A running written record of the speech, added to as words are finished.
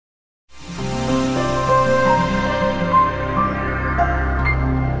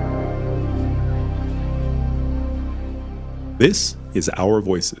This is Our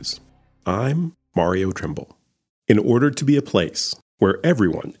Voices. I'm Mario Trimble. In order to be a place where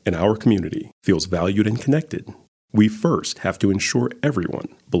everyone in our community feels valued and connected, we first have to ensure everyone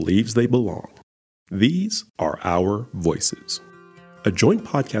believes they belong. These are Our Voices, a joint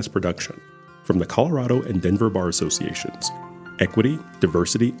podcast production from the Colorado and Denver Bar Association's Equity,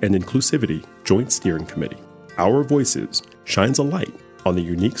 Diversity, and Inclusivity Joint Steering Committee. Our Voices shines a light on the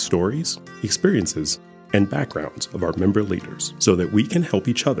unique stories, experiences, and backgrounds of our member leaders so that we can help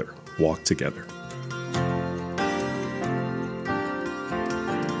each other walk together.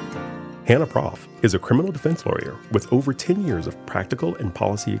 Hannah Proff is a criminal defense lawyer with over 10 years of practical and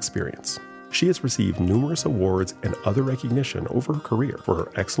policy experience. She has received numerous awards and other recognition over her career for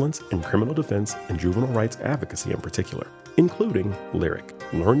her excellence in criminal defense and juvenile rights advocacy in particular, including Lyric,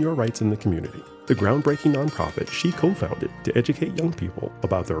 Learn Your Rights in the Community, the groundbreaking nonprofit she co-founded to educate young people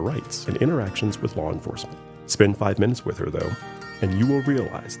about their rights and interactions with law enforcement. Spend 5 minutes with her, though, and you will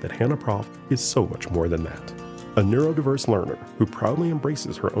realize that Hannah Proff is so much more than that. A neurodiverse learner who proudly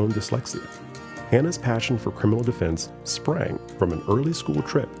embraces her own dyslexia. Hannah's passion for criminal defense sprang from an early school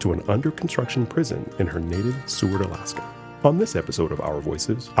trip to an under-construction prison in her native Seward, Alaska. On this episode of Our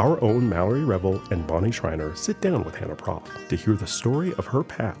Voices, our own Mallory, Revel, and Bonnie Schriner sit down with Hannah Proff to hear the story of her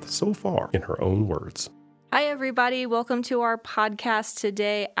path so far in her own words. Hi, everybody. Welcome to our podcast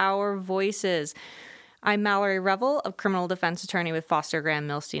today, Our Voices. I'm Mallory Revel, a criminal defense attorney with Foster, Graham,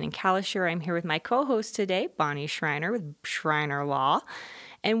 Milstein, and Kalisher. I'm here with my co-host today, Bonnie Schriner with Schriner Law.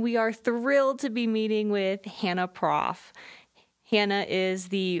 And we are thrilled to be meeting with Hannah Proff. Hannah is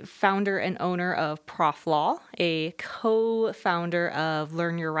the founder and owner of Proff Law, a co-founder of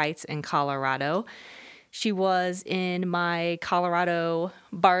Learn Your Rights in Colorado. She was in my Colorado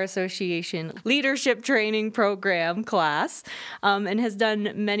Bar Association leadership training program class and has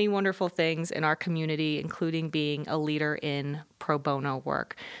done many wonderful things in our community, including being a leader in pro bono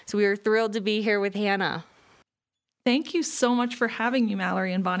work. So we are thrilled to be here with Hannah. Thank you so much for having me,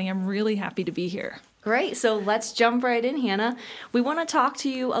 Mallory and Bonnie. I'm really happy to be here. Great. So let's jump right in, Hannah. We want to talk to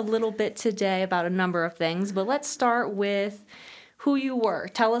you a little bit today about a number of things, but let's start with who you were.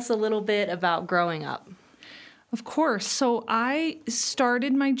 Tell us a little bit about growing up. Of course. So I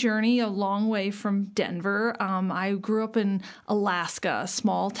started my journey a long way from Denver. I grew up in Alaska, a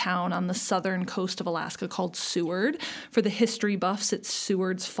small town on the southern coast of Alaska called Seward. For the history buffs, it's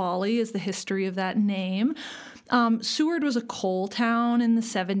Seward's Folly is the history of that name. Seward was a coal town in the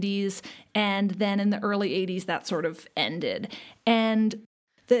 70s, and then in the early 80s, that sort of ended. And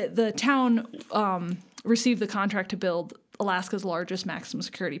the town received the contract to build Alaska's largest maximum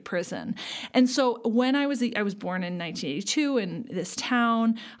security prison. And so when I was born in 1982 in this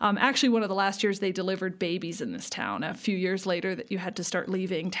town. Actually, one of the last years they delivered babies in this town. A few years later, that you had to start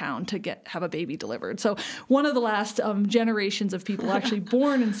leaving town to have a baby delivered. So one of the last generations of people actually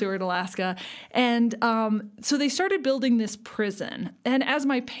born in Seward, Alaska. And so they started building this prison. And as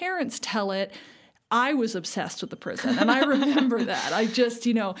my parents tell it, I was obsessed with the prison, and I remember that. I just,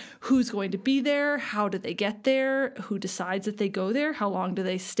 who's going to be there? How do they get there? Who decides that they go there? How long do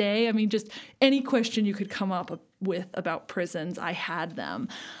they stay? I mean, just any question you could come up with about prisons, I had them.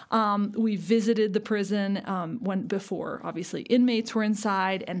 We visited the prison before, obviously, inmates were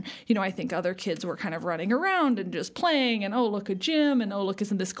inside, and, I think other kids were kind of running around and just playing, and, oh, look, a gym, and, oh, look,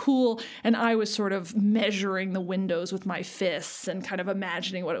 isn't this cool? And I was sort of measuring the windows with my fists and kind of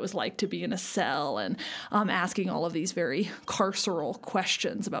imagining what it was like to be in a cell and asking all of these very carceral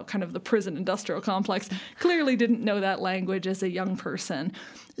questions about kind of the prison industrial complex. Clearly didn't know that language as a young person.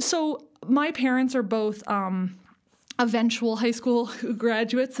 So my parents are both eventual high school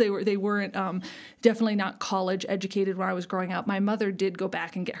graduates. They weren't definitely not college educated when I was growing up. My mother did go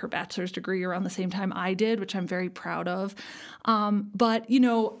back and get her bachelor's degree around the same time I did, which I'm very proud of. But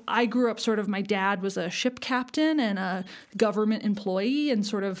I grew up my dad was a ship captain and a government employee, and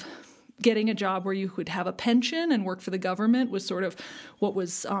sort of getting a job where you could have a pension and work for the government was sort of what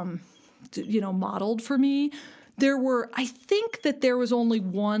was, modeled for me. I think that there was only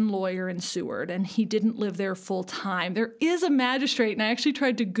one lawyer in Seward, and he didn't live there full time. There is a magistrate, and I actually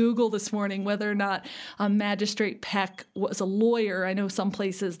tried to Google this morning whether or not Magistrate Peck was a lawyer. I know some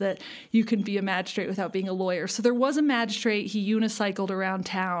places that you can be a magistrate without being a lawyer. So there was a magistrate. He unicycled around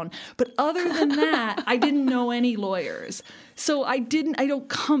town. But other than that, I didn't know any lawyers. So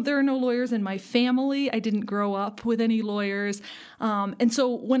there are no lawyers in my family. I didn't grow up with any lawyers. And so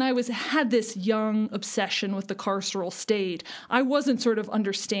when I had this young obsession with the carceral state, I wasn't sort of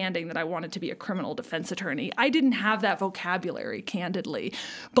understanding that I wanted to be a criminal defense attorney. I didn't have that vocabulary, candidly.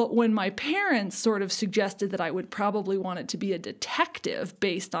 But when my parents sort of suggested that I would probably want to be a detective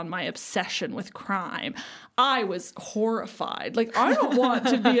based on my obsession with crime, I was horrified. Like, I don't want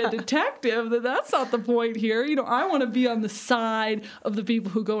to be a detective. That's not the point here. I want to be on the side of the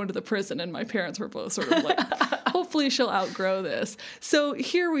people who go into the prison. And my parents were both sort of like, hopefully she'll outgrow this. So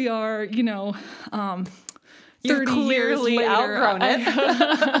here we are, 30 years later, outgrown it.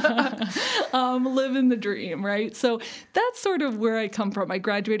 Living the dream, right? So that's sort of where I come from. I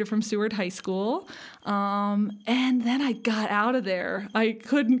graduated from Seward High School, and then I got out of there. I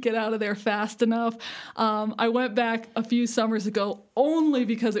couldn't get out of there fast enough. I went back a few summers ago only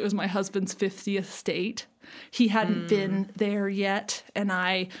because it was my husband's 50th state. He hadn't been there yet, and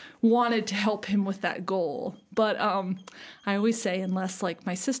I wanted to help him with that goal. But I always say, unless like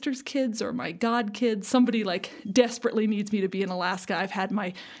my sister's kids or my godkids, somebody like desperately needs me to be in Alaska, I've had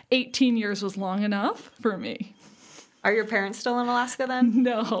my 18 years was long enough for me. Are your parents still in Alaska then?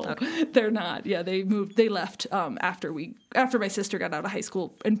 No, okay. They're not. Yeah, they left after my sister got out of high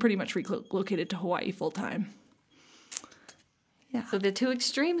school and pretty much relocated to Hawaii full time. Yeah. So the two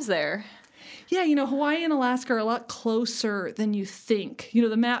extremes there. Yeah, Hawaii and Alaska are a lot closer than you think.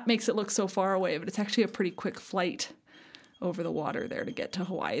 The map makes it look so far away, but it's actually a pretty quick flight over the water there to get to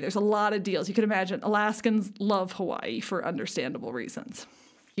Hawaii. There's a lot of deals. You can imagine Alaskans love Hawaii for understandable reasons.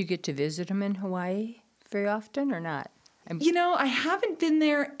 You get to visit them in Hawaii very often or not? I haven't been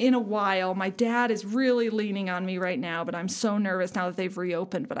there in a while. My dad is really leaning on me right now, but I'm so nervous now that they've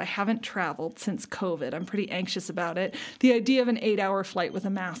reopened. But I haven't traveled since COVID. I'm pretty anxious about it. The idea of an 8-hour flight with a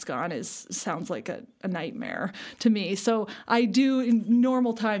mask on sounds like a nightmare to me. So I do, in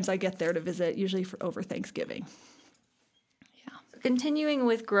normal times, I get there to visit, usually over Thanksgiving. Continuing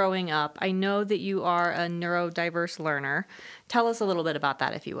with growing up, I know that you are a neurodiverse learner. Tell us a little bit about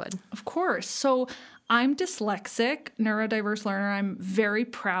that, if you would. Of course. So I'm dyslexic, neurodiverse learner. I'm very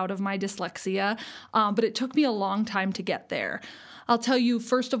proud of my dyslexia, but it took me a long time to get there. I'll tell you,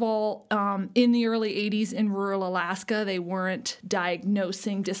 first of all, in the early 80s in rural Alaska, they weren't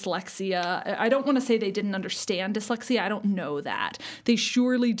diagnosing dyslexia. I don't want to say they didn't understand dyslexia. I don't know that. They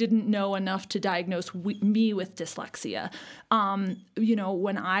surely didn't know enough to diagnose me with dyslexia.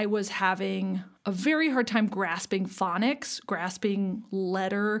 When I was having a very hard time grasping phonics, grasping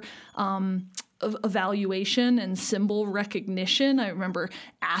letter evaluation and symbol recognition. I remember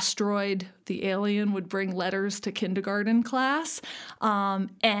Asteroid, the alien, would bring letters to kindergarten class,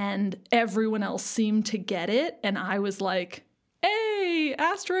 and everyone else seemed to get it. And I was like, A,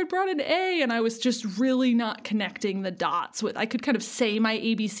 Asteroid brought an A, and I was just really not connecting the dots with. I could kind of say my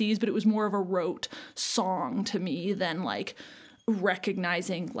ABCs, but it was more of a rote song to me than like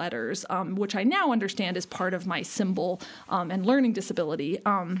recognizing letters, which I now understand is part of my symbol and learning disability,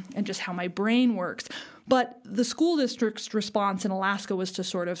 and just how my brain works. But the school district's response in Alaska was to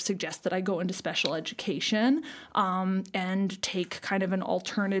sort of suggest that I go into special education and take kind of an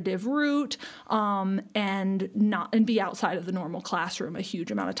alternative route and be outside of the normal classroom a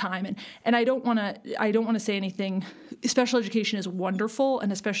huge amount of time. And I don't want to say anything. Special education is wonderful,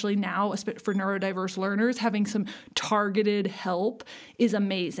 and especially now for neurodiverse learners, having some targeted help is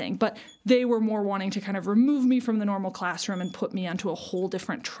amazing. But they were more wanting to kind of remove me from the normal classroom and put me onto a whole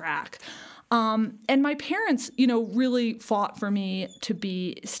different track. And my parents, really fought for me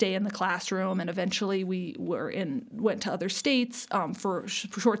to stay in the classroom. And eventually we went to other states for a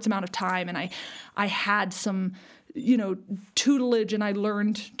short amount of time. And I had some, tutelage, and I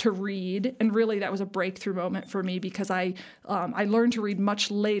learned to read. And really that was a breakthrough moment for me because I learned to read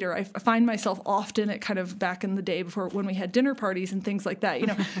much later. I find myself often at kind of back in the day before when we had dinner parties and things like that,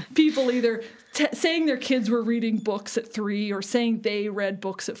 people either saying their kids were reading books at 3 or saying they read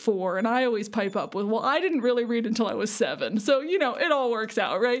books at 4. And I always pipe up with, well, I didn't really read until I was 7. So, it all works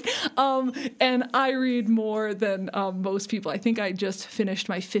out, right? And I read more than most people. I think I just finished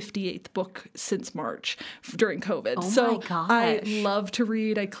my 58th book since March during COVID. Oh my gosh. I love to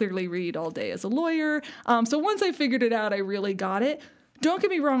read. I clearly read all day as a lawyer. So once I figured it out, I really got it. Don't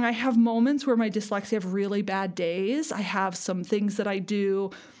get me wrong. I have moments where my dyslexia have really bad days. I have some things that I do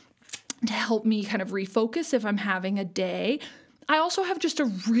to help me kind of refocus if I'm having a day. I also have just a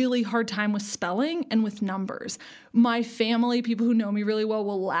really hard time with spelling and with numbers. My family, people who know me really well,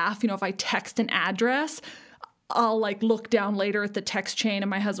 will laugh. If I text an address, I'll like look down later at the text chain and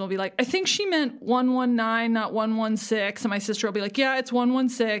my husband will be like, I think she meant 119, not 116. And my sister will be like, yeah, it's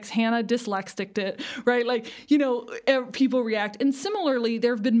 116. Hannah dyslexicked it, right? Like, people react. And similarly,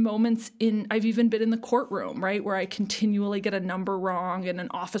 there have been moments I've even been in the courtroom, right, where I continually get a number wrong and an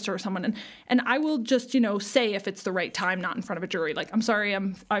officer or someone. And I will just, say if it's the right time, not in front of a jury, like, I'm sorry,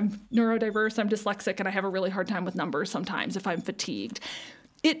 I'm neurodiverse, I'm dyslexic, and I have a really hard time with numbers sometimes if I'm fatigued.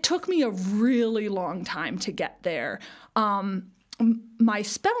 It took me a really long time to get there. My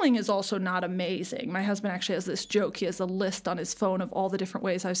spelling is also not amazing. My husband actually has this joke. He has a list on his phone of all the different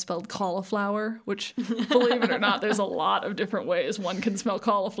ways I've spelled cauliflower, which, believe it or not, there's a lot of different ways one can spell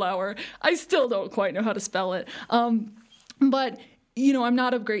cauliflower. I still don't quite know how to spell it. But I'm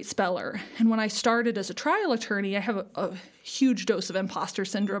not a great speller. And when I started as a trial attorney, I have a huge dose of imposter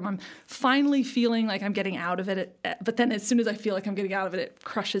syndrome. I'm finally feeling like I'm getting out of it. But then as soon as I feel like I'm getting out of it, it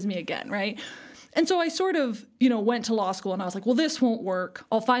crushes me again, right? And so I sort of, went to law school and I was like, well, this won't work.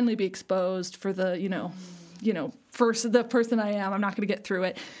 I'll finally be exposed for the, first the person I am. I'm not going to get through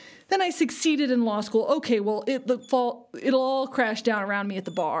it. Then I succeeded in law school. Okay, well, it'll all crash down around me at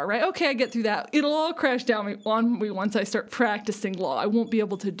the bar, right? Okay, I get through that. It'll all crash down on me once I start practicing law. I won't be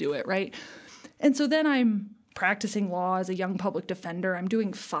able to do it, right? And so then I'm practicing law as a young public defender. I'm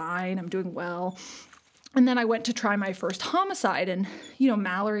doing fine. I'm doing well. And then I went to try my first homicide. And,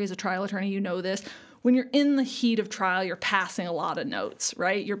 Mallory is a trial attorney. You know this. When you're in the heat of trial, you're passing a lot of notes,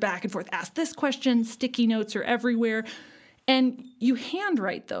 right? You're back and forth. Ask this question. Sticky notes are everywhere. And you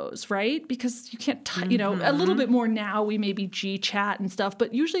handwrite those, right? Because you can't, a little bit more now, we maybe G-chat and stuff,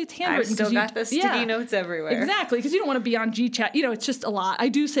 but usually it's handwritten. I've still got the sticky notes everywhere. Exactly, because you don't want to be on G-chat. It's just a lot. I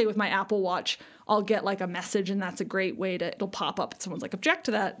do say with my Apple Watch, I'll get like a message, and that's a great way it'll pop up. And someone's like, object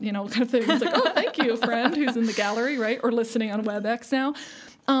to that, kind of thing. It's like, oh, thank you, friend who's in the gallery, right? Or listening on WebEx now.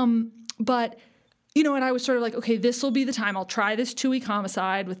 But and I was sort of like, okay, this will be the time. I'll try this 2-week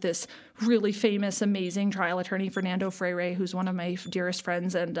homicide with this really famous, amazing trial attorney, Fernando Freire, who's one of my dearest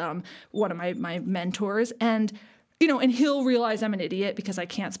friends and one of my mentors. And, and he'll realize I'm an idiot because I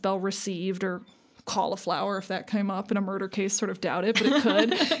can't spell received or cauliflower. If that came up in a murder case, sort of doubt it, but it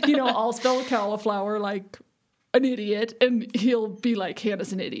could. I'll spell cauliflower like an idiot, and he'll be like,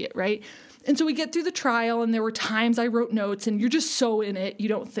 Hannah's an idiot, right? And so we get through the trial, and there were times I wrote notes, and you're just so in it, you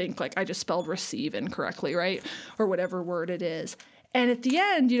don't think, like, I just spelled receive incorrectly, right? Or whatever word it is. And at the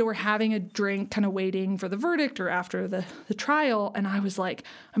end, we're having a drink, kind of waiting for the verdict or after the trial, and I was like,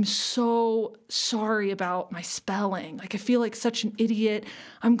 I'm so sorry about my spelling. Like, I feel like such an idiot.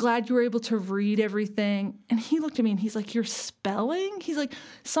 I'm glad you were able to read everything. And he looked at me, and he's like, your spelling? He's like,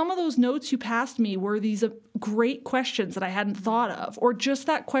 some of those notes you passed me were these great questions that I hadn't thought of, or just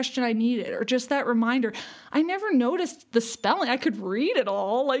that question I needed, or just that reminder. I never noticed the spelling. I could read it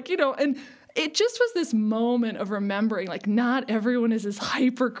all, and it just was this moment of remembering, like, not everyone is as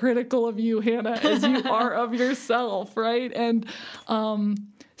hypercritical of you, Hannah, as you are of yourself, right? And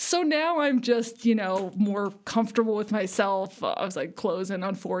so now I'm just, more comfortable with myself. I was like closing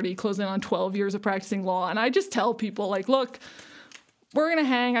on 12 years of practicing law. And I just tell people, like, look, we're going to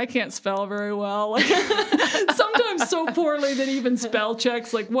hang. I can't spell very well. Like, sometimes so poorly that even spell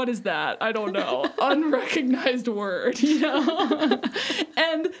checks, like, what is that? I don't know. Unrecognized word,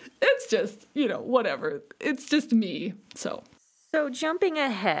 And it's just, whatever. It's just me. So jumping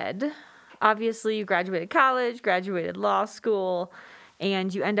ahead, obviously you graduated college, graduated law school,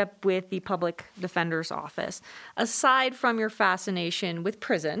 and you end up with the public defender's office. Aside from your fascination with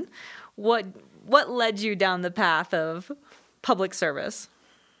prison, what led you down the path of public service?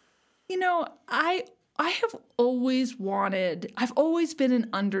 I've always been an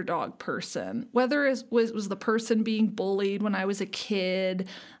underdog person, whether it was the person being bullied when I was a kid,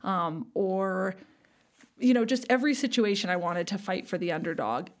 or, just every situation I wanted to fight for the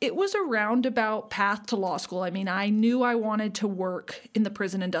underdog. It was a roundabout path to law school. I mean, I knew I wanted to work in the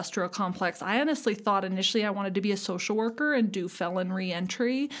prison industrial complex. I honestly thought initially I wanted to be a social worker and do felon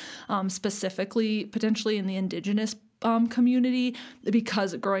reentry, specifically potentially in the indigenous community,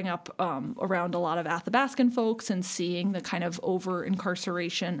 because growing up around a lot of Athabascan folks and seeing the kind of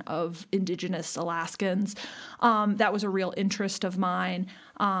over-incarceration of indigenous Alaskans, that was a real interest of mine.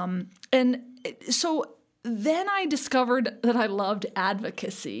 And so then I discovered that I loved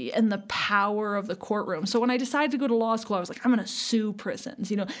advocacy and the power of the courtroom. So when I decided to go to law school, I was like, I'm going to sue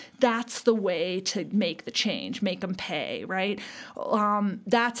prisons. That's the way to make the change, make them pay, right?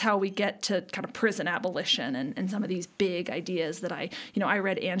 That's how we get to kind of prison abolition and some of these big ideas that I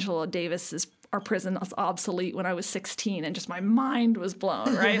read Angela Davis's Our Prison is Obsolete when I was 16, and just my mind was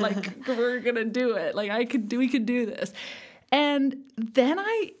blown, right? Like, we're going to do it. Like, we could do this. And then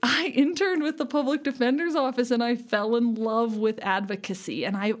I interned with the public defender's office and I fell in love with advocacy.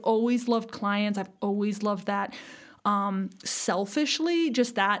 And I've always loved clients. I've always loved that. Selfishly,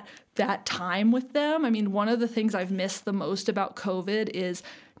 just that time with them. I mean, one of the things I've missed the most about COVID is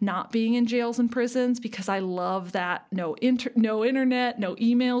not being in jails and prisons, because I love that no internet, no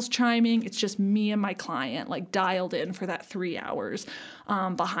emails chiming. It's just me and my client, like dialed in for that 3 hours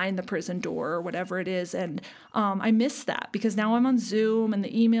behind the prison door or whatever it is. And I miss that because now I'm on Zoom and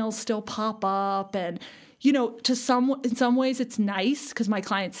the emails still pop up. And, you know, in some ways it's nice because my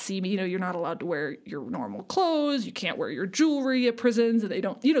clients see me. You know, you're not allowed to wear your normal clothes. You can't wear your jewelry at prisons. And they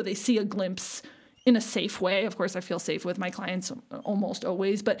don't, you know, they see a glimpse in a safe way. Of course, I feel safe with my clients almost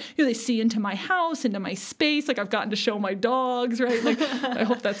always, but you know, they see into my house, into my space. Like I've gotten to show my dogs, right? Like I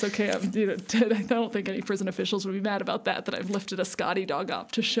hope that's okay. I don't think any prison officials would be mad about that I've lifted a Scotty dog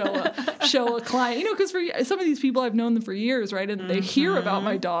up to show a client, you know, because for some of these people, I've known them for years, right? And they hear about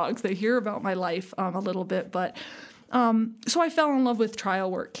my dogs, they hear about my life a little bit, but so I fell in love with trial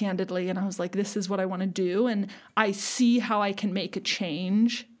work, candidly, and I was like, this is what I want to do. And I see how I can make a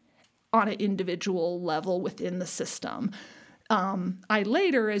change on an individual level within the system. I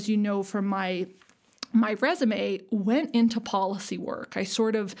later, as you know from my resume, went into policy work. I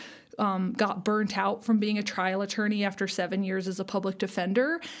sort of got burnt out from being a trial attorney after 7 years as a public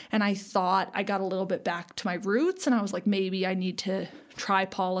defender, and I thought I got a little bit back to my roots, and I was like, maybe I need to try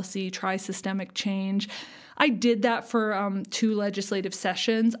policy, try systemic change. I did that for 2 legislative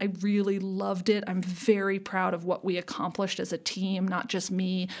sessions. I really loved it. I'm very proud of what we accomplished as a team, not just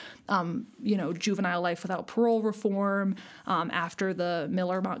me. You know, juvenile life without parole reform, after the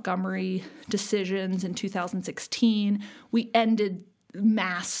Miller-Montgomery decisions in 2016, we ended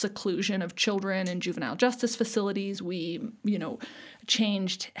mass seclusion of children in juvenile justice facilities. We, you know,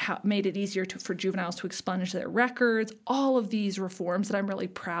 made it easier for juveniles to expunge their records. All of these reforms that I'm really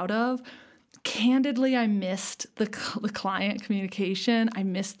proud of. Candidly, I missed the client communication. I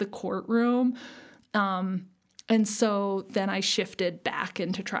missed the courtroom. And so then I shifted back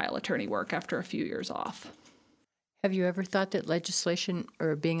into trial attorney work after a few years off. Have you ever thought that legislation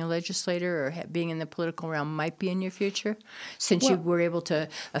or being a legislator or being in the political realm might be in your future, since you were able to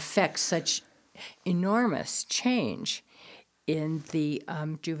affect such enormous change in the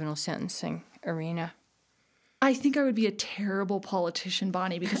juvenile sentencing arena? I think I would be a terrible politician,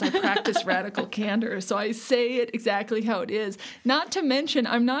 Bonnie, because I practice radical candor. So I say it exactly how it is. Not to mention,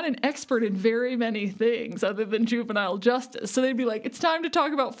 I'm not an expert in very many things other than juvenile justice. So they'd be like, it's time to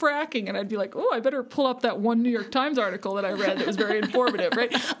talk about fracking. And I'd be like, oh, I better pull up that one New York Times article that I read that was very informative,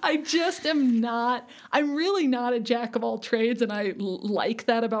 right? I just I'm really not a jack of all trades. And I like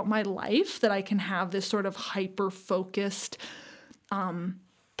that about my life, that I can have this sort of hyper-focused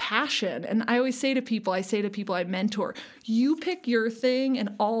passion. And I always say to people I mentor, you pick your thing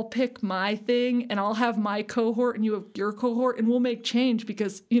and I'll pick my thing, and I'll have my cohort and you have your cohort, and we'll make change,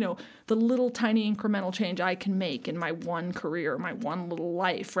 because, you know, the little tiny incremental change I can make in my one career, my one little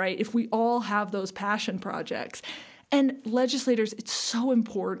life, right? If we all have those passion projects. And legislators, it's so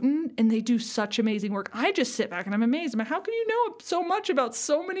important, and they do such amazing work. I just sit back and I'm amazed. How can you know so much about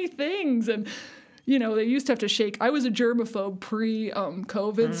so many things? And you know, they used to have to shake. I was a germaphobe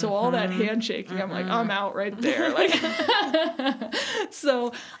pre-COVID, so all that handshaking, I'm like, I'm out right there. Like,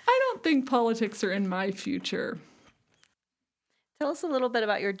 so I don't think politics are in my future. Tell us a little bit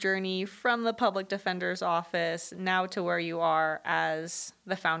about your journey from the public defender's office now to where you are as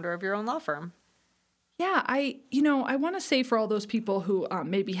the founder of your own law firm. Yeah, I want to say for all those people who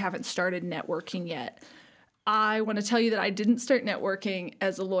maybe haven't started networking yet, I want to tell you that I didn't start networking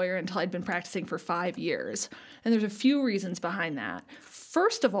as a lawyer until I'd been practicing for 5 years. And there's a few reasons behind that.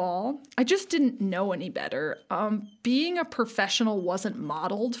 First of all, I just didn't know any better. Being a professional wasn't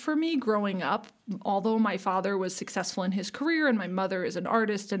modeled for me growing up. Although my father was successful in his career and my mother is an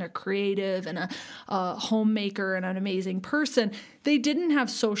artist and a creative and a homemaker and an amazing person, they didn't have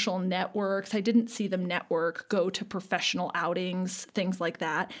social networks. I didn't see them network, go to professional outings, things like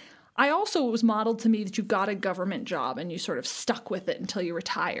that. I also, it was modeled to me that you got a government job and you sort of stuck with it until you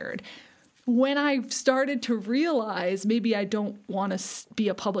retired. When I started to realize maybe I don't want to be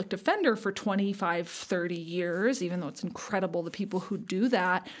a public defender for 25, 30 years, even though it's incredible the people who do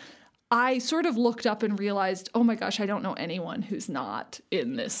that, I sort of looked up and realized, oh my gosh, I don't know anyone who's not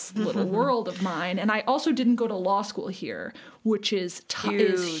in this little world of mine. And I also didn't go to law school here, which is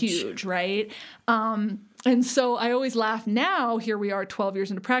huge, right? And so I always laugh now, here we are 12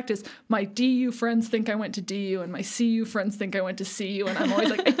 years into practice, my DU friends think I went to DU and my CU friends think I went to CU. And I'm always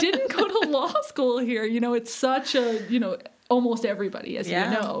like, I didn't go to law school here. You know, it's such a, you know, almost everybody, as you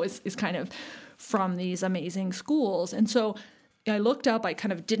know, is kind of from these amazing schools. And so I looked up, I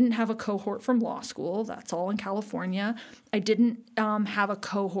kind of didn't have a cohort from law school. That's all in California. I didn't have a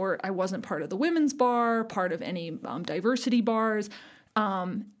cohort. I wasn't part of the women's bar, part of any diversity bars.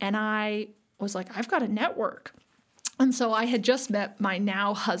 And I was like, I've got to network. And so I had just met my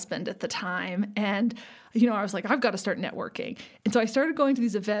now husband at the time. And, I was like, I've got to start networking. And so I started going to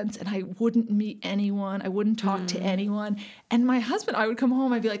these events and I wouldn't meet anyone. I wouldn't talk to anyone. And my husband, I would come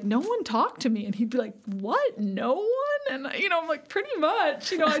home, I'd be like, no one talked to me. And he'd be like, what? No one? And, I'm like, pretty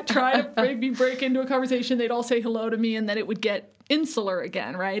much. I'd try to maybe break into a conversation. They'd all say hello to me and then it would get insular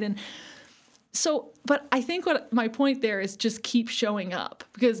again, right? And so, but I think what my point there is just keep showing up,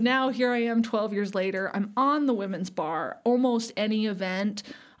 because now here I am 12 years later, I'm on the women's bar. Almost any event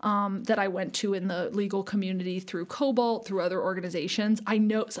that I went to in the legal community through Cobalt, through other organizations, I'm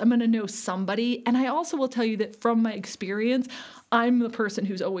going to know somebody. And I also will tell you that from my experience, I'm the person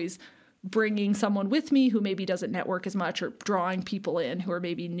who's always bringing someone with me who maybe doesn't network as much, or drawing people in who are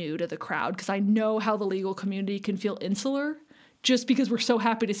maybe new to the crowd, because I know how the legal community can feel insular just because we're so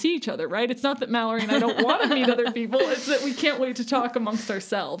happy to see each other, right? It's not that Mallory and I don't want to meet other people. It's that we can't wait to talk amongst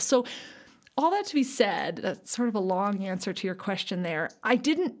ourselves. So all that to be said, that's sort of a long answer to your question there. I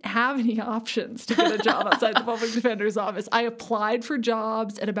didn't have any options to get a job outside the public defender's office. I applied for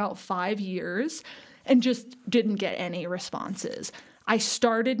jobs at about 5 years and just didn't get any responses. I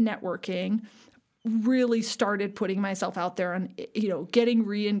started networking, really started putting myself out there and, getting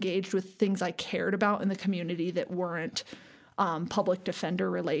re-engaged with things I cared about in the community that weren't public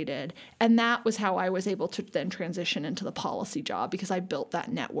defender related. And that was how I was able to then transition into the policy job, because I built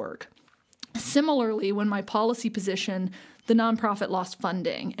that network. Similarly, when my policy position, the nonprofit lost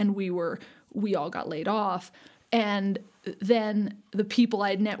funding and we all got laid off. And then the people I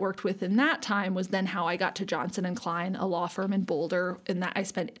had networked with in that time was then how I got to Johnson & Klein, a law firm in Boulder. And that I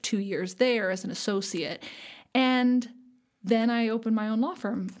spent 2 years there as an associate. And then I opened my own law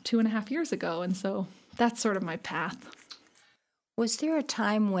firm 2.5 years ago. And so that's sort of my path. Was there a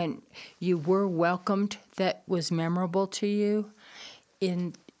time when you were welcomed that was memorable to you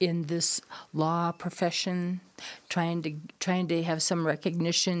in this law profession, trying to have some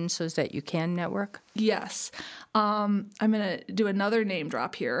recognition so that you can network? Yes. I'm going to do another name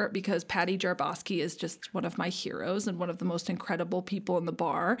drop here, because Patty Jarboski is just one of my heroes and one of the most incredible people in the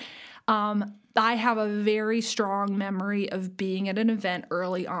bar. I have a very strong memory of being at an event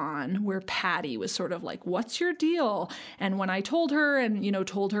early on where Patty was sort of like, what's your deal? And when I told her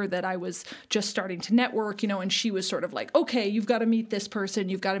that I was just starting to network, and she was sort of like, okay, you've got to meet this person.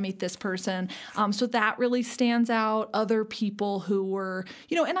 You've got to meet this person. So that really stands out. Other people who were,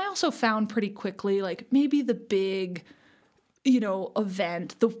 and I also found pretty quickly, like maybe the big,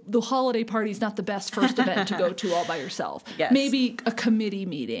 event, the holiday party is not the best first event to go to all by yourself. Yes. Maybe a committee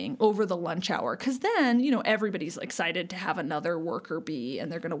meeting over the lunch hour, because then, everybody's excited to have another worker bee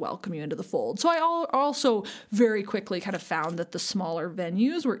and they're going to welcome you into the fold. So I also very quickly kind of found that the smaller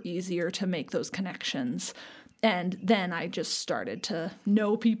venues were easier to make those connections. And then I just started to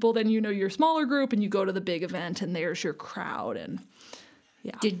know people. Then your smaller group and you go to the big event and there's your crowd. And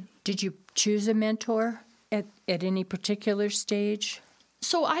yeah. Did you choose a mentor at any particular stage?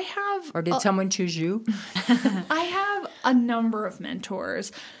 So I have... Or did someone choose you? I have a number of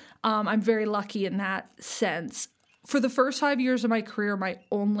mentors. I'm very lucky in that sense. For the first 5 years of my career, my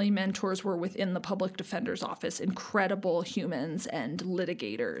only mentors were within the public defender's office, incredible humans and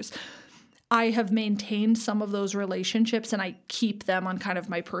litigators. I have maintained some of those relationships and I keep them on kind of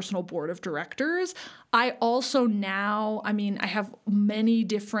my personal board of directors. I also now, I have many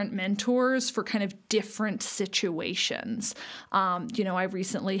different mentors for kind of different situations. I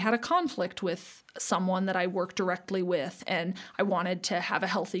recently had a conflict with someone that I work directly with, and I wanted to have a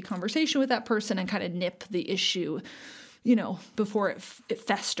healthy conversation with that person and kind of nip the issue before it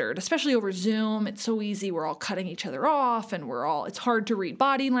festered, especially over Zoom. It's so easy. We're all cutting each other off and it's hard to read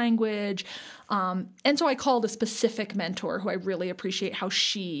body language. And so I called a specific mentor who I really appreciate how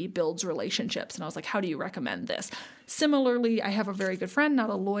she builds relationships. And I was like, how do you recommend this? Similarly, I have a very good friend, not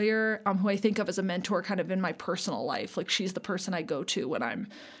a lawyer, who I think of as a mentor kind of in my personal life. Like, she's the person I go to when I'm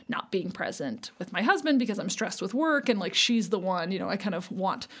not being present with my husband because I'm stressed with work. And like, she's the one, I kind of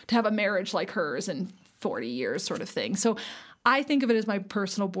want to have a marriage like hers and 40 years sort of thing. So I think of it as my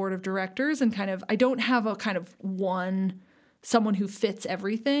personal board of directors, and kind of, I don't have a kind of someone who fits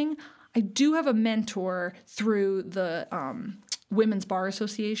everything. I do have a mentor through the Women's Bar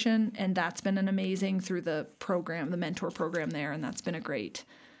Association, and that's been an amazing through the program, the mentor program there, and that's been a great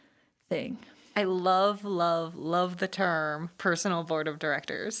thing. I love the term personal board of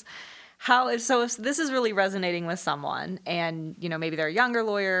directors. So if this is really resonating with someone and, maybe they're a younger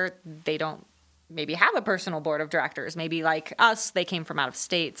lawyer, they don't maybe have a personal board of directors. Maybe like us, they came from out of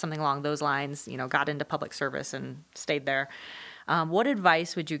state, something along those lines, got into public service and stayed there. What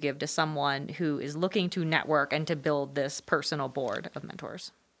advice would you give to someone who is looking to network and to build this personal board of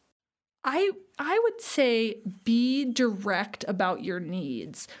mentors? I would say be direct about your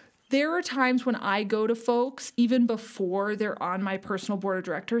needs. There are times when I go to folks, even before they're on my personal board of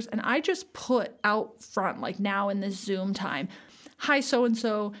directors, and I just put out front, like now in this Zoom time, hi,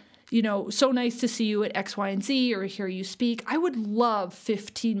 so-and-so, so nice to see you at X, Y, and Z or hear you speak. I would love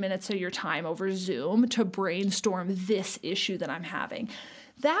 15 minutes of your time over Zoom to brainstorm this issue that I'm having.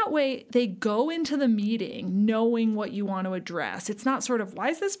 That way, they go into the meeting knowing what you want to address. It's not sort of, why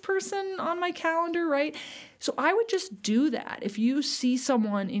is this person on my calendar, right? So I would just do that. If you see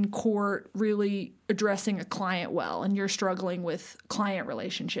someone in court really addressing a client well and you're struggling with client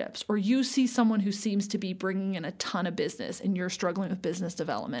relationships, or you see someone who seems to be bringing in a ton of business and you're struggling with business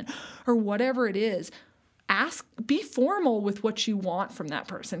development, or whatever it is, be formal with what you want from that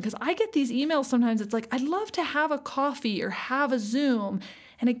person. Because I get these emails sometimes, it's like, I'd love to have a coffee or have a Zoom.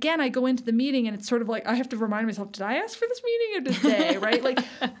 And again, I go into the meeting and it's sort of like, I have to remind myself, did I ask for this meeting or did they, right?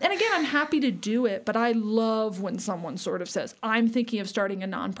 And again, I'm happy to do it, but I love when someone sort of says, I'm thinking of starting a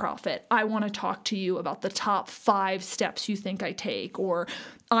nonprofit. I want to talk to you about the top 5 steps you think I take, or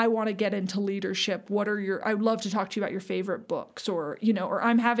I want to get into leadership. I'd love to talk to you about your favorite books, or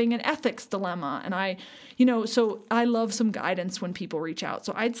I'm having an ethics dilemma. And so I love some guidance when people reach out.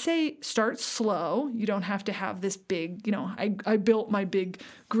 So I'd say start slow. You don't have to have this big, I built my big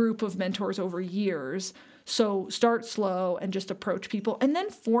group of mentors over years. So start slow and just approach people and then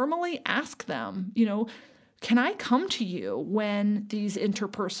formally ask them, can I come to you when these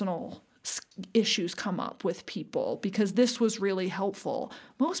interpersonal issues come up with people, because this was really helpful?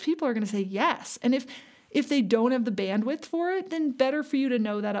 Most people are going to say yes. And if they don't have the bandwidth for it, then better for you to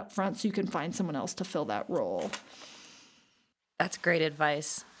know that up front so you can find someone else to fill that role. That's great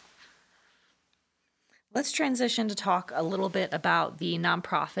advice. Let's transition to talk a little bit about the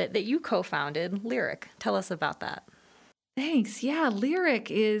nonprofit that you co-founded, Lyric. Tell us about that. Thanks. Yeah, Lyric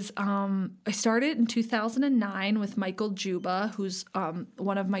is, I started in 2009 with Michael Juba, who's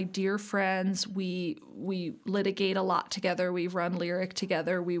one of my dear friends. We litigate a lot together. We run Lyric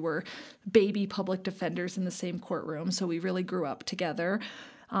together. We were baby public defenders in the same courtroom, so we really grew up together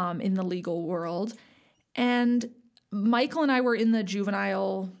in the legal world. And Michael and I were in the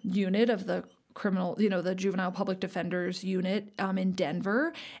juvenile unit of the the juvenile public defenders unit in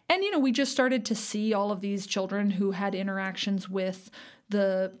Denver. And, we just started to see all of these children who had interactions with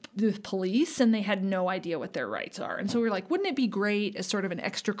the police and they had no idea what their rights are. And so we were like, wouldn't it be great as sort of an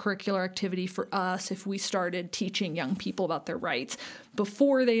extracurricular activity for us if we started teaching young people about their rights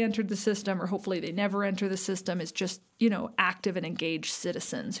before they entered the system, or hopefully they never enter the system, as just, active and engaged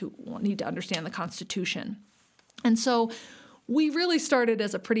citizens who need to understand the Constitution. And so we really started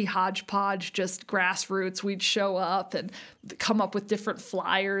as a pretty hodgepodge, just grassroots. We'd show up and come up with different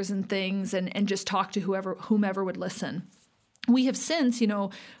flyers and things and just talk to whomever would listen. We have since, in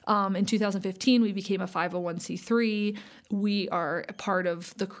 2015, we became a 501c3. We are a part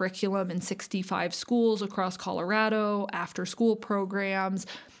of the curriculum in 65 schools across Colorado, after-school programs.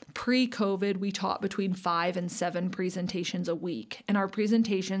 Pre-COVID, we taught between 5 and 7 presentations a week. And our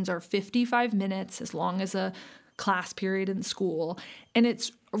presentations are 55 minutes, as long as a class period in school. And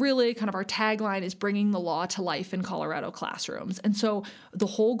it's really kind of our tagline is bringing the law to life in Colorado classrooms. And so the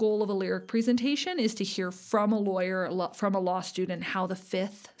whole goal of a Lyric presentation is to hear from a lawyer, from a law student, how the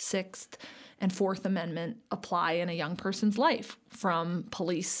 5th, 6th, and 4th Amendment apply in a young person's life, from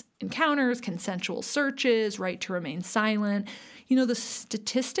police encounters, consensual searches, right to remain silent. The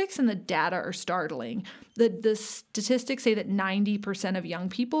statistics and the data are startling. The statistics say that 90% of young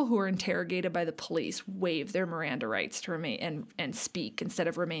people who are interrogated by the police waive their Miranda rights to remain and speak instead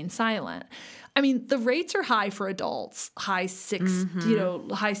of remain silent. I mean, the rates are high for adults, high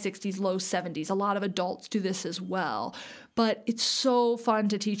 60s, low 70s. A lot of adults do this as well. But it's so fun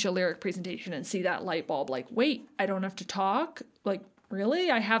to teach a Lyric presentation and see that light bulb, like, wait, I don't have to talk? Like, really?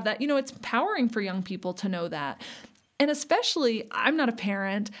 I have that? It's empowering for young people to know that. And especially, I'm not a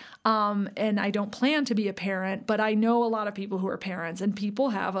parent, and I don't plan to be a parent, but I know a lot of people who are parents, and people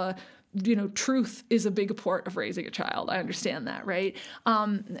have truth is a big part of raising a child. I understand that, right?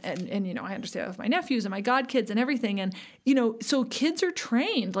 And I understand that with my nephews and my godkids and everything. And, so kids are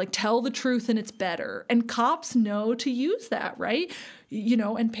trained, like, tell the truth and it's better. And cops know to use that, right?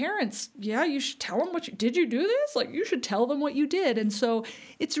 And parents, you should tell them did you do this? Like, you should tell them what you did. And so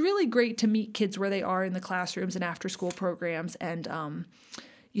it's really great to meet kids where they are in the classrooms and after school programs and,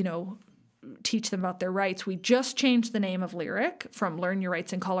 teach them about their rights. We just changed the name of Lyric from Learn Your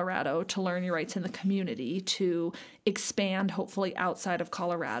Rights in Colorado to Learn Your Rights in the Community to expand, hopefully, outside of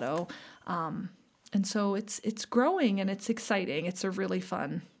Colorado. And so it's growing and it's exciting. It's a really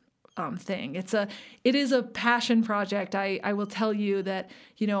fun thing. It is a passion project. I will tell you that,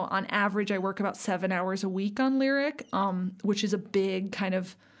 on average, I work about 7 hours a week on Lyric, which is a big kind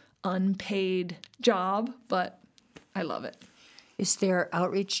of unpaid job, but I love it. Is there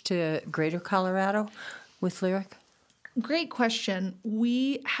outreach to Greater Colorado with Lyric? Great question.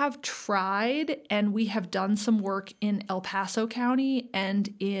 We have tried, and we have done some work in El Paso County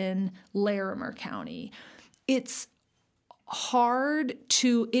and in Larimer County. It has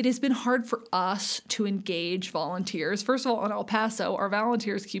been hard for us to engage volunteers. First of all, in El Paso, our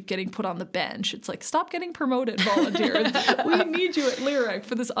volunteers keep getting put on the bench. It's like, stop getting promoted, volunteers. We need you at Lyric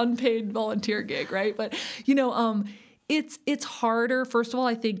for this unpaid volunteer gig, right? But, it's harder. First of all,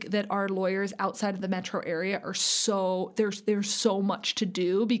 I think that our lawyers outside of the metro area are there's so much to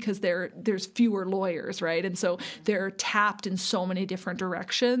do because there's fewer lawyers, right? And so they're tapped in so many different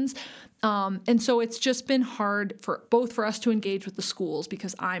directions. And so it's just been hard for us to engage with the schools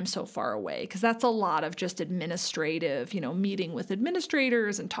because I'm so far away, because that's a lot of just administrative, meeting with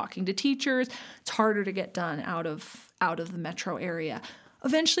administrators and talking to teachers. It's harder to get done out of the metro area.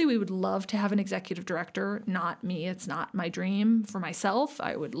 Eventually, we would love to have an executive director. Not me. It's not my dream for myself.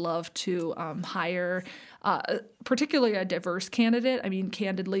 I would love to hire particularly a diverse candidate. I mean,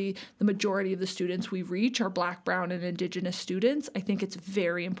 candidly, the majority of the students we reach are Black, Brown, and Indigenous students. I think it's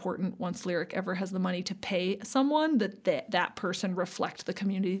very important once Lyric ever has the money to pay someone that person reflect the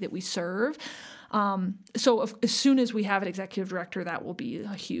community that we serve. So as soon as we have an executive director, that will be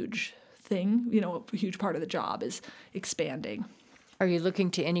a huge thing. A huge part of the job is expanding. Are you looking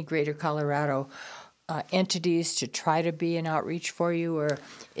to any Greater Colorado entities to try to be an outreach for you, or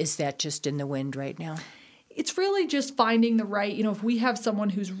is that just in the wind right now? It's really just finding the right, if we have someone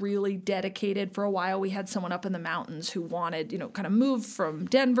who's really dedicated. For a while, we had someone up in the mountains who wanted, kind of moved from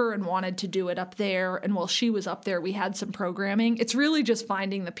Denver and wanted to do it up there. And while she was up there, we had some programming. It's really just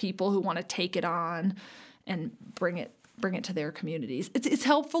finding the people who want to take it on and bring it to their communities. It's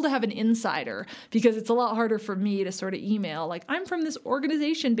helpful to have an insider because it's a lot harder for me to sort of email, like, I'm from this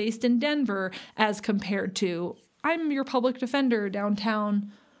organization based in Denver, as compared to, I'm your public defender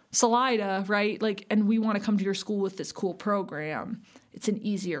downtown Salida, right? Like, and we want to come to your school with this cool program. It's an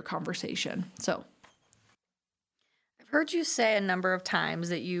easier conversation. So I've heard you say a number of times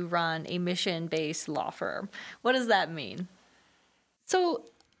that you run a mission-based law firm. What does that mean? So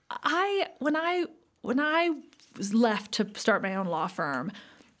when I was left to start my own law firm,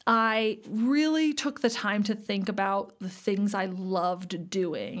 I really took the time to think about the things I loved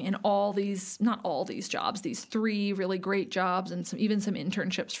doing in not all these jobs, these 3 really great jobs and even some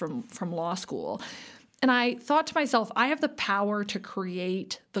internships from law school. And I thought to myself, I have the power to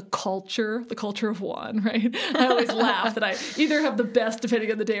create the culture of one, right? I always laugh that I either have the best,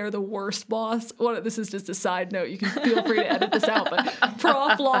 depending on the day, or the worst boss. This is just a side note. You can feel free to edit this out. But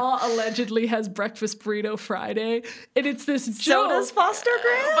Proff Law allegedly has Breakfast Burrito Friday. And it's this joke. So does Foster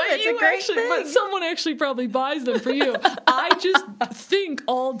Graham. It's a great thing. But someone actually probably buys them for you. I just think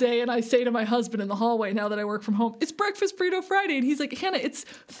all day, and I say to my husband in the hallway now that I work from home, it's Breakfast Burrito Friday. And he's like, Hannah, it's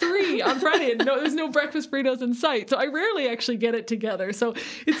 3 on Friday. And there's no breakfast burritos in sight. So I rarely actually get it together. So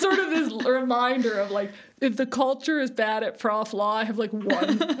it's sort of this reminder of, like, if the culture is bad at Proff Law, I have like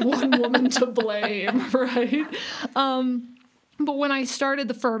one woman to blame, right? But when I started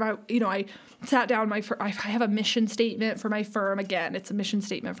the firm, I sat down. I have a mission statement for my firm. Again, it's a mission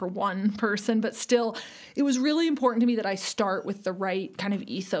statement for one person, but still, it was really important to me that I start with the right kind of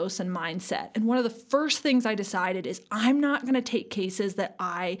ethos and mindset. And one of the first things I decided is I'm not going to take cases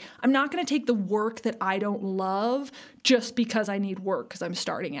I'm not going to take the work that I don't love just because I need work because I'm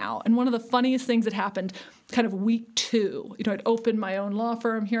starting out. And one of the funniest things that happened kind of week 2, I'd opened my own law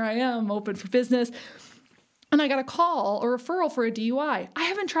firm. Here I am, open for business. And I got a call or referral for a DUI. I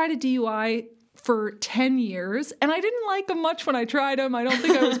haven't tried a DUI for 10 years, and I didn't like them much when I tried them. I don't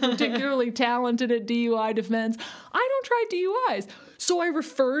think I was particularly talented at DUI defense. I don't try DUIs. So I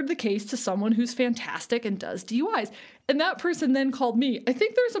referred the case to someone who's fantastic and does DUIs. And that person then called me. I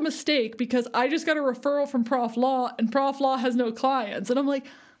think there's a mistake because I just got a referral from Proff Law, and Proff Law has no clients. And I'm like,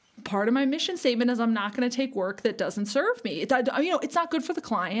 part of my mission statement is I'm not going to take work that doesn't serve me. It's not good for the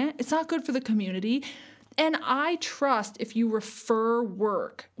client. It's not good for the community. And I trust if you refer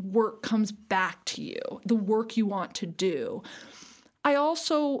work comes back to you, the work you want to do. I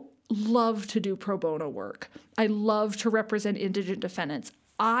also love to do pro bono work. I love to represent indigent defendants.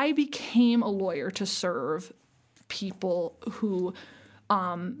 I became a lawyer to serve people who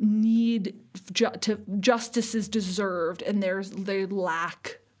justice is deserved, and they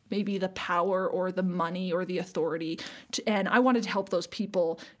lack maybe the power or the money or the authority. And I wanted to help those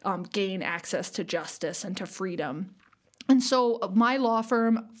people gain access to justice and to freedom. And so my law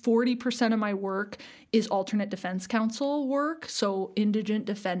firm, 40% of my work is alternate defense counsel work, so indigent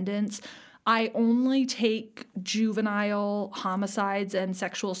defendants. I only take juvenile homicides and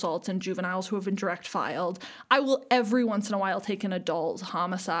sexual assaults and juveniles who have been direct filed. I will every once in a while take an adult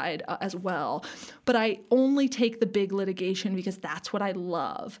homicide as well, but I only take the big litigation because that's what I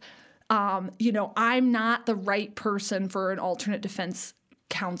love. I'm not the right person for an alternate defense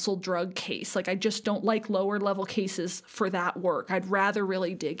counsel drug case. Like, I just don't like lower level cases for that work. I'd rather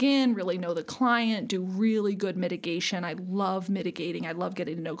really dig in, really know the client, do really good mitigation. I love mitigating. I love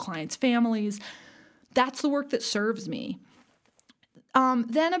getting to know clients' families. That's the work that serves me.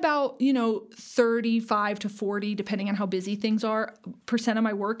 Then about, 35 to 40, depending on how busy things are, percent of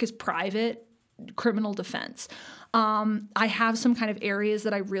my work is private criminal defense. I have some kind of areas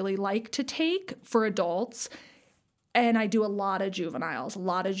that I really like to take for adults. And I do a lot of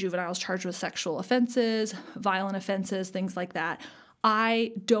juveniles charged with sexual offenses, violent offenses, things like that.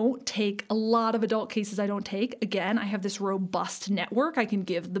 I don't take a lot of adult cases. Again, I have this robust network. I can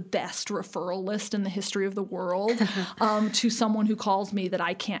give the best referral list in the history of the world to someone who calls me that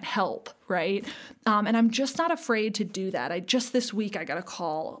I can't help, right? And I'm just not afraid to do that. This week I got a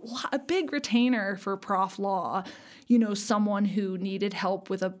call, a big retainer for Proff Law, someone who needed help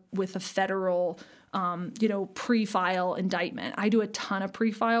with a federal pre-file indictment. I do a ton of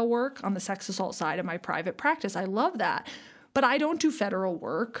pre-file work on the sex assault side of my private practice. I love that. But I don't do federal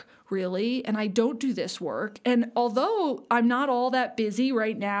work, really, and I don't do this work. And although I'm not all that busy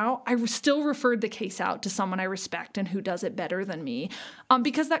right now, I still referred the case out to someone I respect and who does it better than me,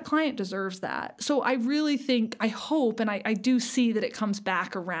 because that client deserves that. So I really think, I hope, and I do see that it comes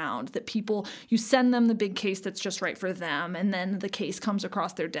back around, that people, you send them the big case that's just right for them, and then the case comes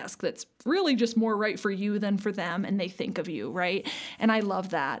across their desk that's really just more right for you than for them, and they think of you, right? And I love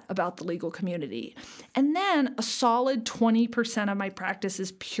that about the legal community. And then a solid 20% of my practice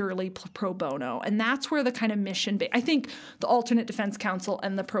is purely pro bono, and that's where the kind of mission, I think the alternate defense counsel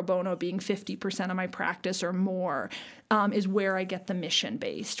and the pro bono being 50% of my practice or more, is where I get the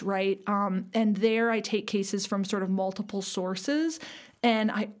mission-based, right? And there I take cases from sort of multiple sources, and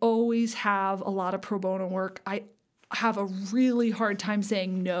I always have a lot of pro bono work. I have a really hard time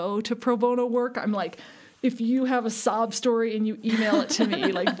saying no to pro bono work. I'm like, if you have a sob story and you email it to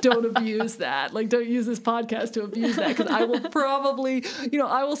me, like, don't abuse that. Like, don't use this podcast to abuse that, because I will probably,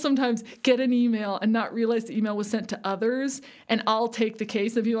 I will sometimes get an email and not realize the email was sent to others, and I'll take the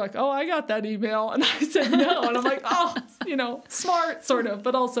case and be like, oh, I got that email, and I said no, and I'm like, oh, smart, sort of,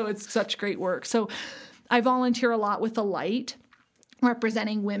 but also it's such great work. So I volunteer a lot with The Light,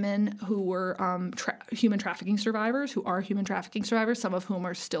 representing women who were human trafficking survivors, some of whom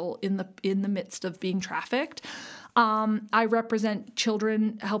are still in the midst of being trafficked. I represent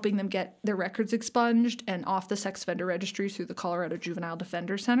children, helping them get their records expunged and off the sex offender registry through the Colorado Juvenile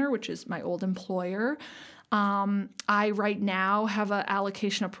Defender Center, which is my old employer. I right now have an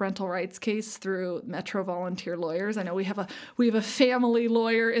allocation of parental rights case through Metro Volunteer Lawyers. I know we have a family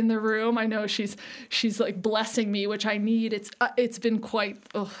lawyer in the room. I know she's like blessing me, which I need. It's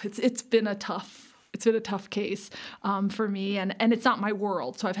been a tough case for me, and it's not my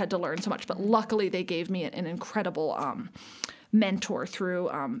world, so I've had to learn so much. But luckily, they gave me an incredible mentor through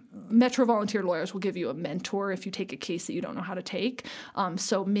Metro Volunteer Lawyers will give you a mentor if you take a case that you don't know how to take.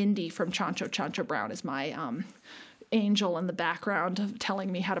 So Mindy from Chancho Brown is my angel in the background of telling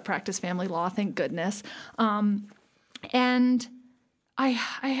me how to practice family law, thank goodness. And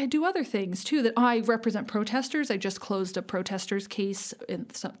I do other things too. That I represent protesters. I just closed a protesters case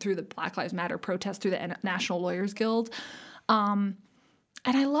through the Black Lives Matter protest through the National Lawyers Guild. And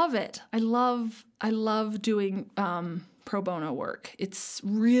I love it. I love doing pro bono work. It's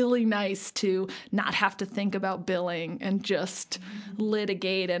really nice to not have to think about billing and just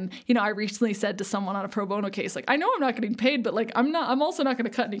litigate. And, I recently said to someone on a pro bono case, like, I know I'm not getting paid, but like, I'm also not going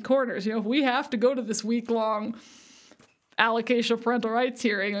to cut any corners. If we have to go to this week-long allocation of parental rights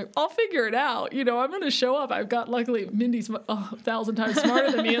hearing, like, I'll figure it out. I'm going to show up. I've got, luckily, Mindy's 1,000 times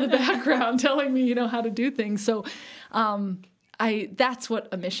smarter than me in the background telling me, how to do things. So that's what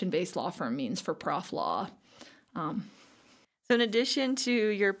a mission-based law firm means for Proff Law. So in addition to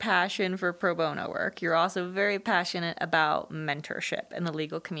your passion for pro bono work, you're also very passionate about mentorship in the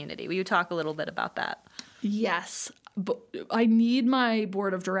legal community. Will you talk a little bit about that? Yes. But I need my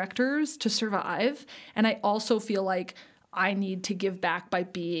board of directors to survive. And I also feel like I need to give back by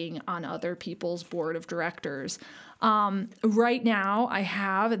being on other people's board of directors. Right now I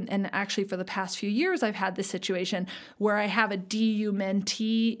have, and actually for the past few years, I've had this situation where I have a DU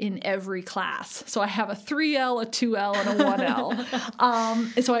mentee in every class. So I have a 3L, a 2L, and a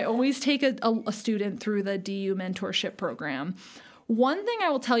 1L. And so I always take a student through the DU mentorship program. One thing I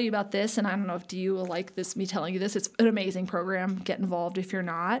will tell you about this, and I don't know if DU will like this, me telling you this, it's an amazing program. Get involved if you're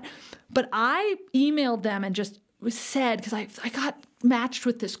not. But I emailed them and just said, because I got matched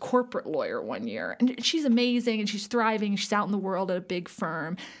with this corporate lawyer one year, and she's amazing and she's thriving. She's out in the world at a big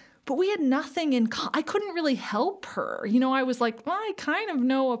firm, but we had nothing in I couldn't really help her. I was like, well, I kind of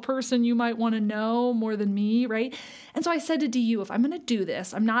know a person you might want to know more than me, right? And so I said to DU, if I'm going to do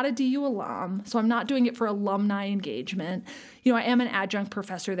this, I'm not a DU alum, so I'm not doing it for alumni engagement. I am an adjunct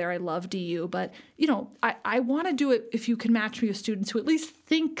professor there. I love DU, but, I want to do it if you can match me with students who at least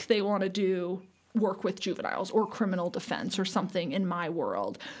think they want to do work with juveniles or criminal defense or something in my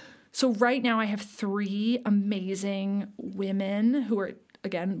world. So right now I have 3 amazing women who are,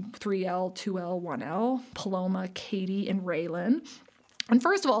 again, 3L, 2L, 1L, Paloma, Katie, and Raylan. And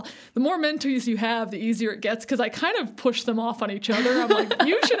first of all, the more mentees you have, the easier it gets, because I kind of push them off on each other. I'm like,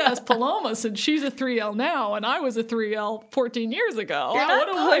 you should ask Paloma since she's a 3L now, and I was a 3L 14 years ago. You're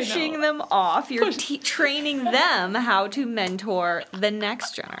not pushing them off. You're training them how to mentor the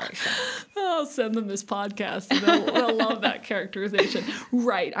next generation. I'll send them this podcast, and they'll love that characterization.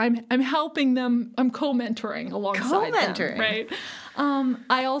 Right. I'm helping them. I'm co-mentoring alongside them. Right.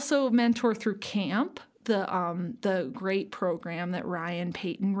 I also mentor through camp. The great program that Ryan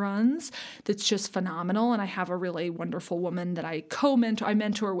Payton runs that's just phenomenal. And I have a really wonderful woman that I co-mentor. I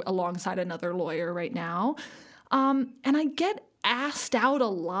mentor alongside another lawyer right now. And I get asked out a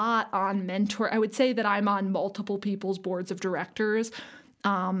lot on mentor. I would say that I'm on multiple people's boards of directors.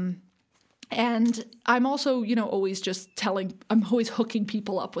 And I'm also, always I'm always hooking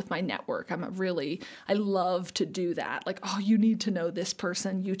people up with my network. I love to do that. Like, oh, you need to know this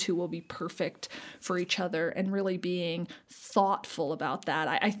person. You two will be perfect for each other, and really being thoughtful about that.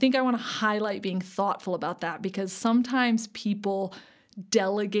 I think I want to highlight being thoughtful about that, because sometimes people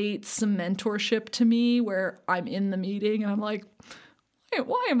delegate some mentorship to me where I'm in the meeting and I'm like,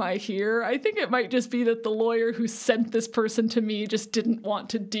 why am I here? I think it might just be that the lawyer who sent this person to me just didn't want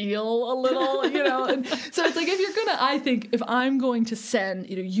to deal a little, And so it's like, if I'm going to send,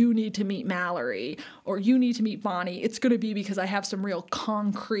 you need to meet Mallory or you need to meet Bonnie, it's going to be because I have some real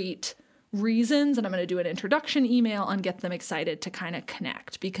concrete reasons, and I'm going to do an introduction email and get them excited to kind of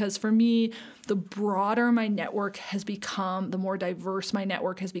connect. Because for me, the broader my network has become, the more diverse my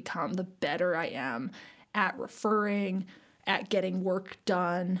network has become, the better I am at referring, at getting work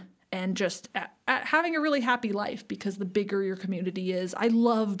done, and just at having a really happy life, because the bigger your community is. I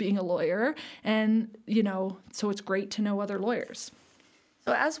love being a lawyer, and, so it's great to know other lawyers.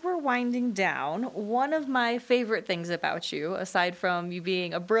 So as we're winding down, one of my favorite things about you, aside from you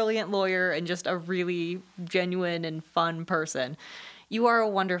being a brilliant lawyer and just a really genuine and fun person, you are a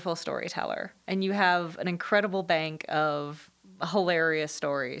wonderful storyteller, and you have an incredible bank of hilarious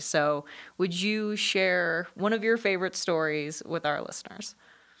stories. So would you share one of your favorite stories with our listeners?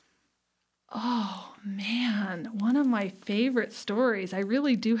 Oh, man. One of my favorite stories. I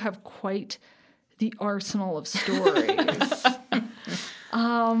really do have quite the arsenal of stories.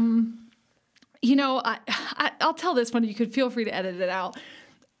 I'll tell this one. You could feel free to edit it out.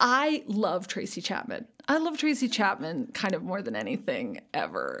 I love Tracy Chapman. I love Tracy Chapman kind of more than anything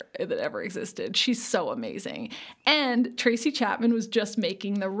that ever existed. She's so amazing. And Tracy Chapman was just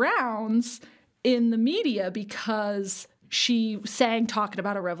making the rounds in the media because she sang talking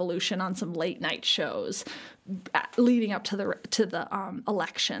about a revolution on some late night shows leading up to the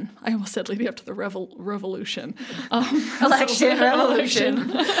election. I almost said leading up to the revolution.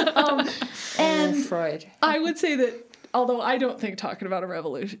 Revolution. And Freud. I would say that, although I don't think talking about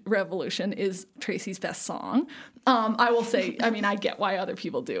a revolution is Tracy's best song, I will say, I get why other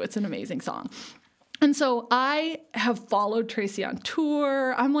people do. It's an amazing song. And so I have followed Tracy on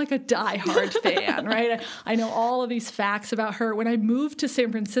tour. I'm like a diehard fan, right? I know all of these facts about her. When I moved to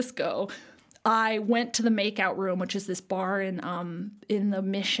San Francisco, I went to the Makeout Room, which is this bar in the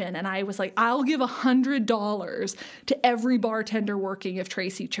Mission, and I was like, I'll give $100 to every bartender working if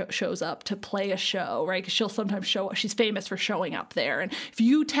Tracy shows up to play a show, right? Because she'll sometimes show up. She's famous for showing up there. And if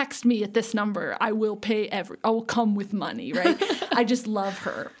you text me at this number, I will pay I will come with money, right? I just love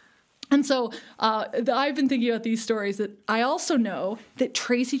her. And so I've been thinking about these stories that I also know that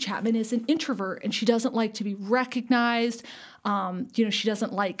Tracy Chapman is an introvert and she doesn't like to be recognized. She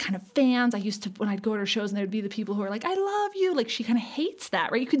doesn't like kind of fans. I used to, when I'd go to her shows and there would be the people who are like, I love you. Like she kind of hates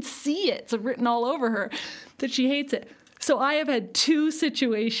that, right? You could see it. It's written all over her that she hates it. So I have had two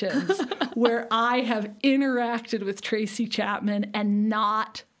situations where I have interacted with Tracy Chapman and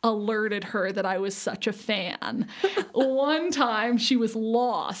not alerted her that I was such a fan. One time she was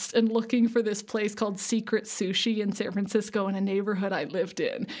lost and looking for this place called Secret Sushi in San Francisco in a neighborhood I lived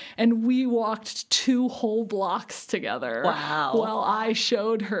in. And we walked 2 whole blocks together. Wow. While I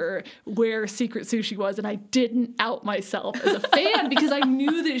showed her where Secret Sushi was, and I didn't out myself as a fan because I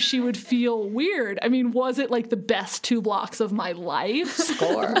knew that she would feel weird. I mean, was it like the best 2 blocks of my life?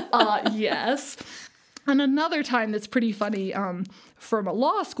 Score. Yes. And another time that's pretty funny from a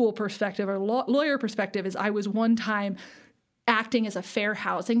law school perspective or lawyer perspective is I was one time acting as a fair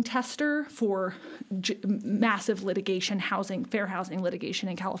housing tester for massive fair housing litigation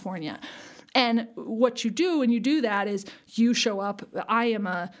in California. And what you do when you do that is you show up. I am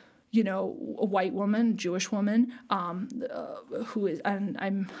a white woman, Jewish woman, who is, and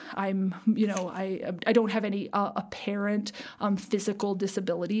I don't have any apparent physical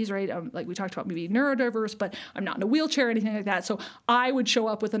disabilities, right? Like we talked about, maybe neurodiverse, but I'm not in a wheelchair or anything like that. So I would show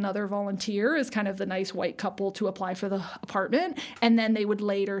up with another volunteer as kind of the nice white couple to apply for the apartment, and then they would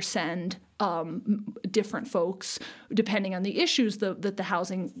later send different folks, depending on the issues that the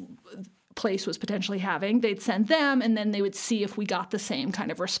housing place was potentially having. They'd send them, and then they would see if we got the same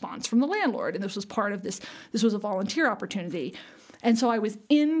kind of response from the landlord. And this was part of this was a volunteer opportunity. And so I was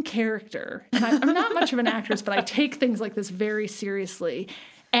in character. And I'm not much of an actress, but I take things like this very seriously.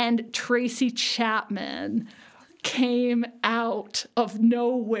 And Tracy Chapman came out of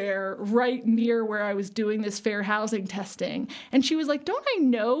nowhere right near where I was doing this fair housing testing. And she was like, "Don't I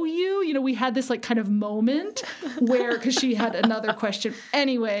know you?" We had this like kind of moment where, because she had another question.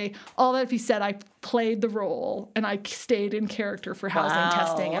 Anyway, all that to be said, I played the role and I stayed in character for housing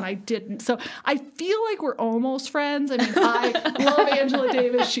testing, and I didn't. So I feel like we're almost friends. I mean, I love Angela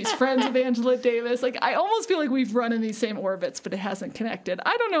Davis. She's friends with Angela Davis. Like, I almost feel like we've run in these same orbits, but it hasn't connected.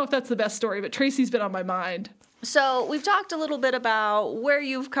 I don't know if that's the best story, but Tracy's been on my mind. So we've talked a little bit about where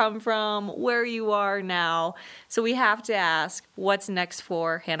you've come from, where you are now. So we have to ask, what's next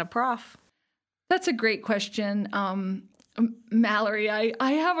for Hannah Proff? That's a great question. Mallory,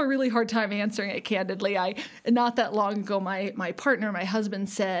 I have a really hard time answering it candidly. Not that long ago, my partner, my husband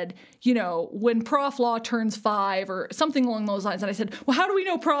said, when Prof Law turns 5 or something along those lines. And I said, well, how do we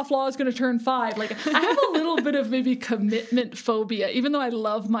know Prof Law is going to turn 5? Like, I have a little bit of maybe commitment phobia. Even though I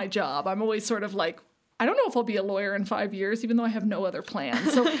love my job, I'm always sort of like, I don't know if I'll be a lawyer in 5 years, even though I have no other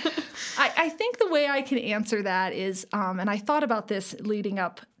plans. So I think the way I can answer that is, and I thought about this leading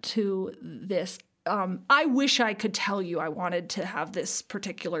up to this, I wish I could tell you I wanted to have this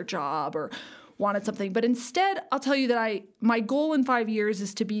particular job or wanted something. But instead, I'll tell you that my goal in 5 years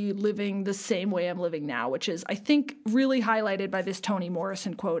is to be living the same way I'm living now, which is, I think, really highlighted by this Toni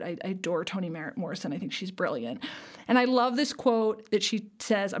Morrison quote. I adore Toni Morrison. I think she's brilliant. And I love this quote that she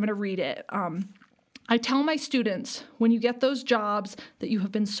says. I'm going to read it. I tell my students, when you get those jobs that you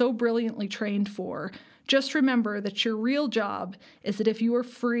have been so brilliantly trained for, just remember that your real job is that if you are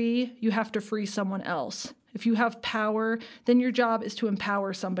free, you have to free someone else. If you have power, then your job is to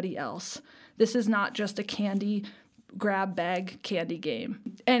empower somebody else. This is not just a candy grab bag candy game.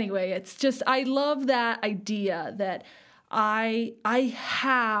 Anyway, it's just, I love that idea that I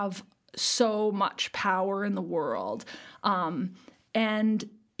have so much power in the world. And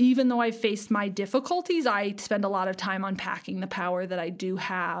even though I've faced my difficulties, I spend a lot of time unpacking the power that I do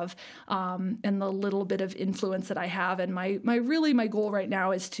have, and the little bit of influence that I have. And my goal right now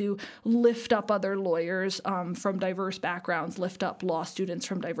is to lift up other lawyers from diverse backgrounds, lift up law students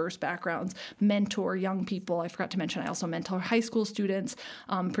from diverse backgrounds, mentor young people. I forgot to mention I also mentor high school students,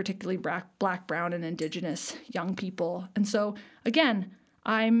 particularly Black, Brown, and Indigenous young people. And so, again,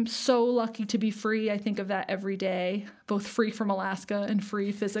 I'm so lucky to be free. I think of that every day, both free from Alaska and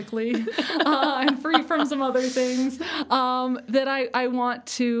free physically, and free from some other things, that I want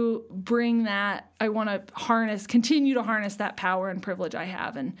to bring that. I want to continue to harness that power and privilege I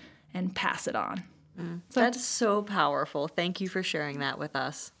have and pass it on. That's so powerful. Thank you for sharing that with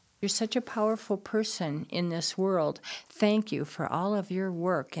us. You're such a powerful person in this world. Thank you for all of your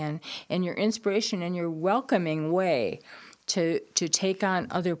work and your inspiration and your welcoming way to take on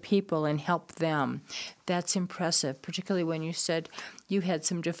other people and help them. That's impressive, particularly when you said you had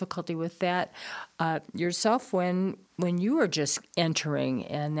some difficulty with that yourself when you were just entering,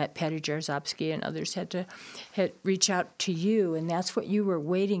 and that Patty Jarzobski and others had reach out to you, and that's what you were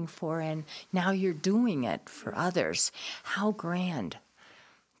waiting for, and now you're doing it for others. How grand.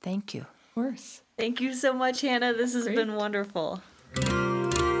 Thank you. Of course. Thank you so much, Hannah. This has been wonderful.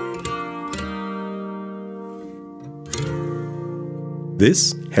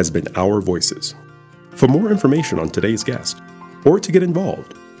 This has been Our Voices. For more information on today's guest, or to get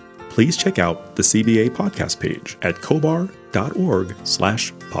involved, please check out the CBA podcast page at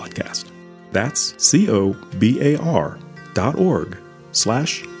cobar.org/podcast. That's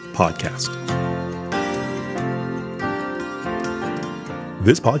cobar.org/podcast.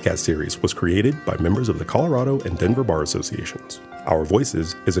 This podcast series was created by members of the Colorado and Denver Bar Associations. Our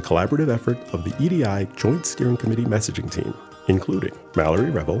Voices is a collaborative effort of the EDI Joint Steering Committee messaging team, including Mallory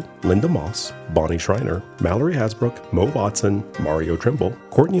Revel, Linda Moss, Bonnie Schriner, Mallory Hasbrook, Mo Watson, Mario Trimble,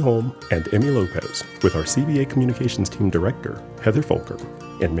 Courtney Holm, and Emmy Lopez, with our CBA Communications Team Director, Heather Folker,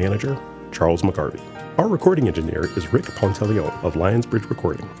 and Manager, Charles McGarvey. Our recording engineer is Rick Ponteleone of Lionsbridge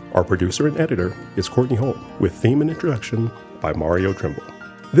Recording. Our producer and editor is Courtney Holm, with theme and introduction by Mario Trimble.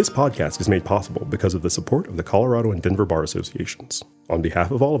 This podcast is made possible because of the support of the Colorado and Denver Bar Associations. On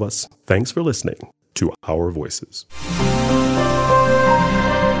behalf of all of us, thanks for listening to Our Voices.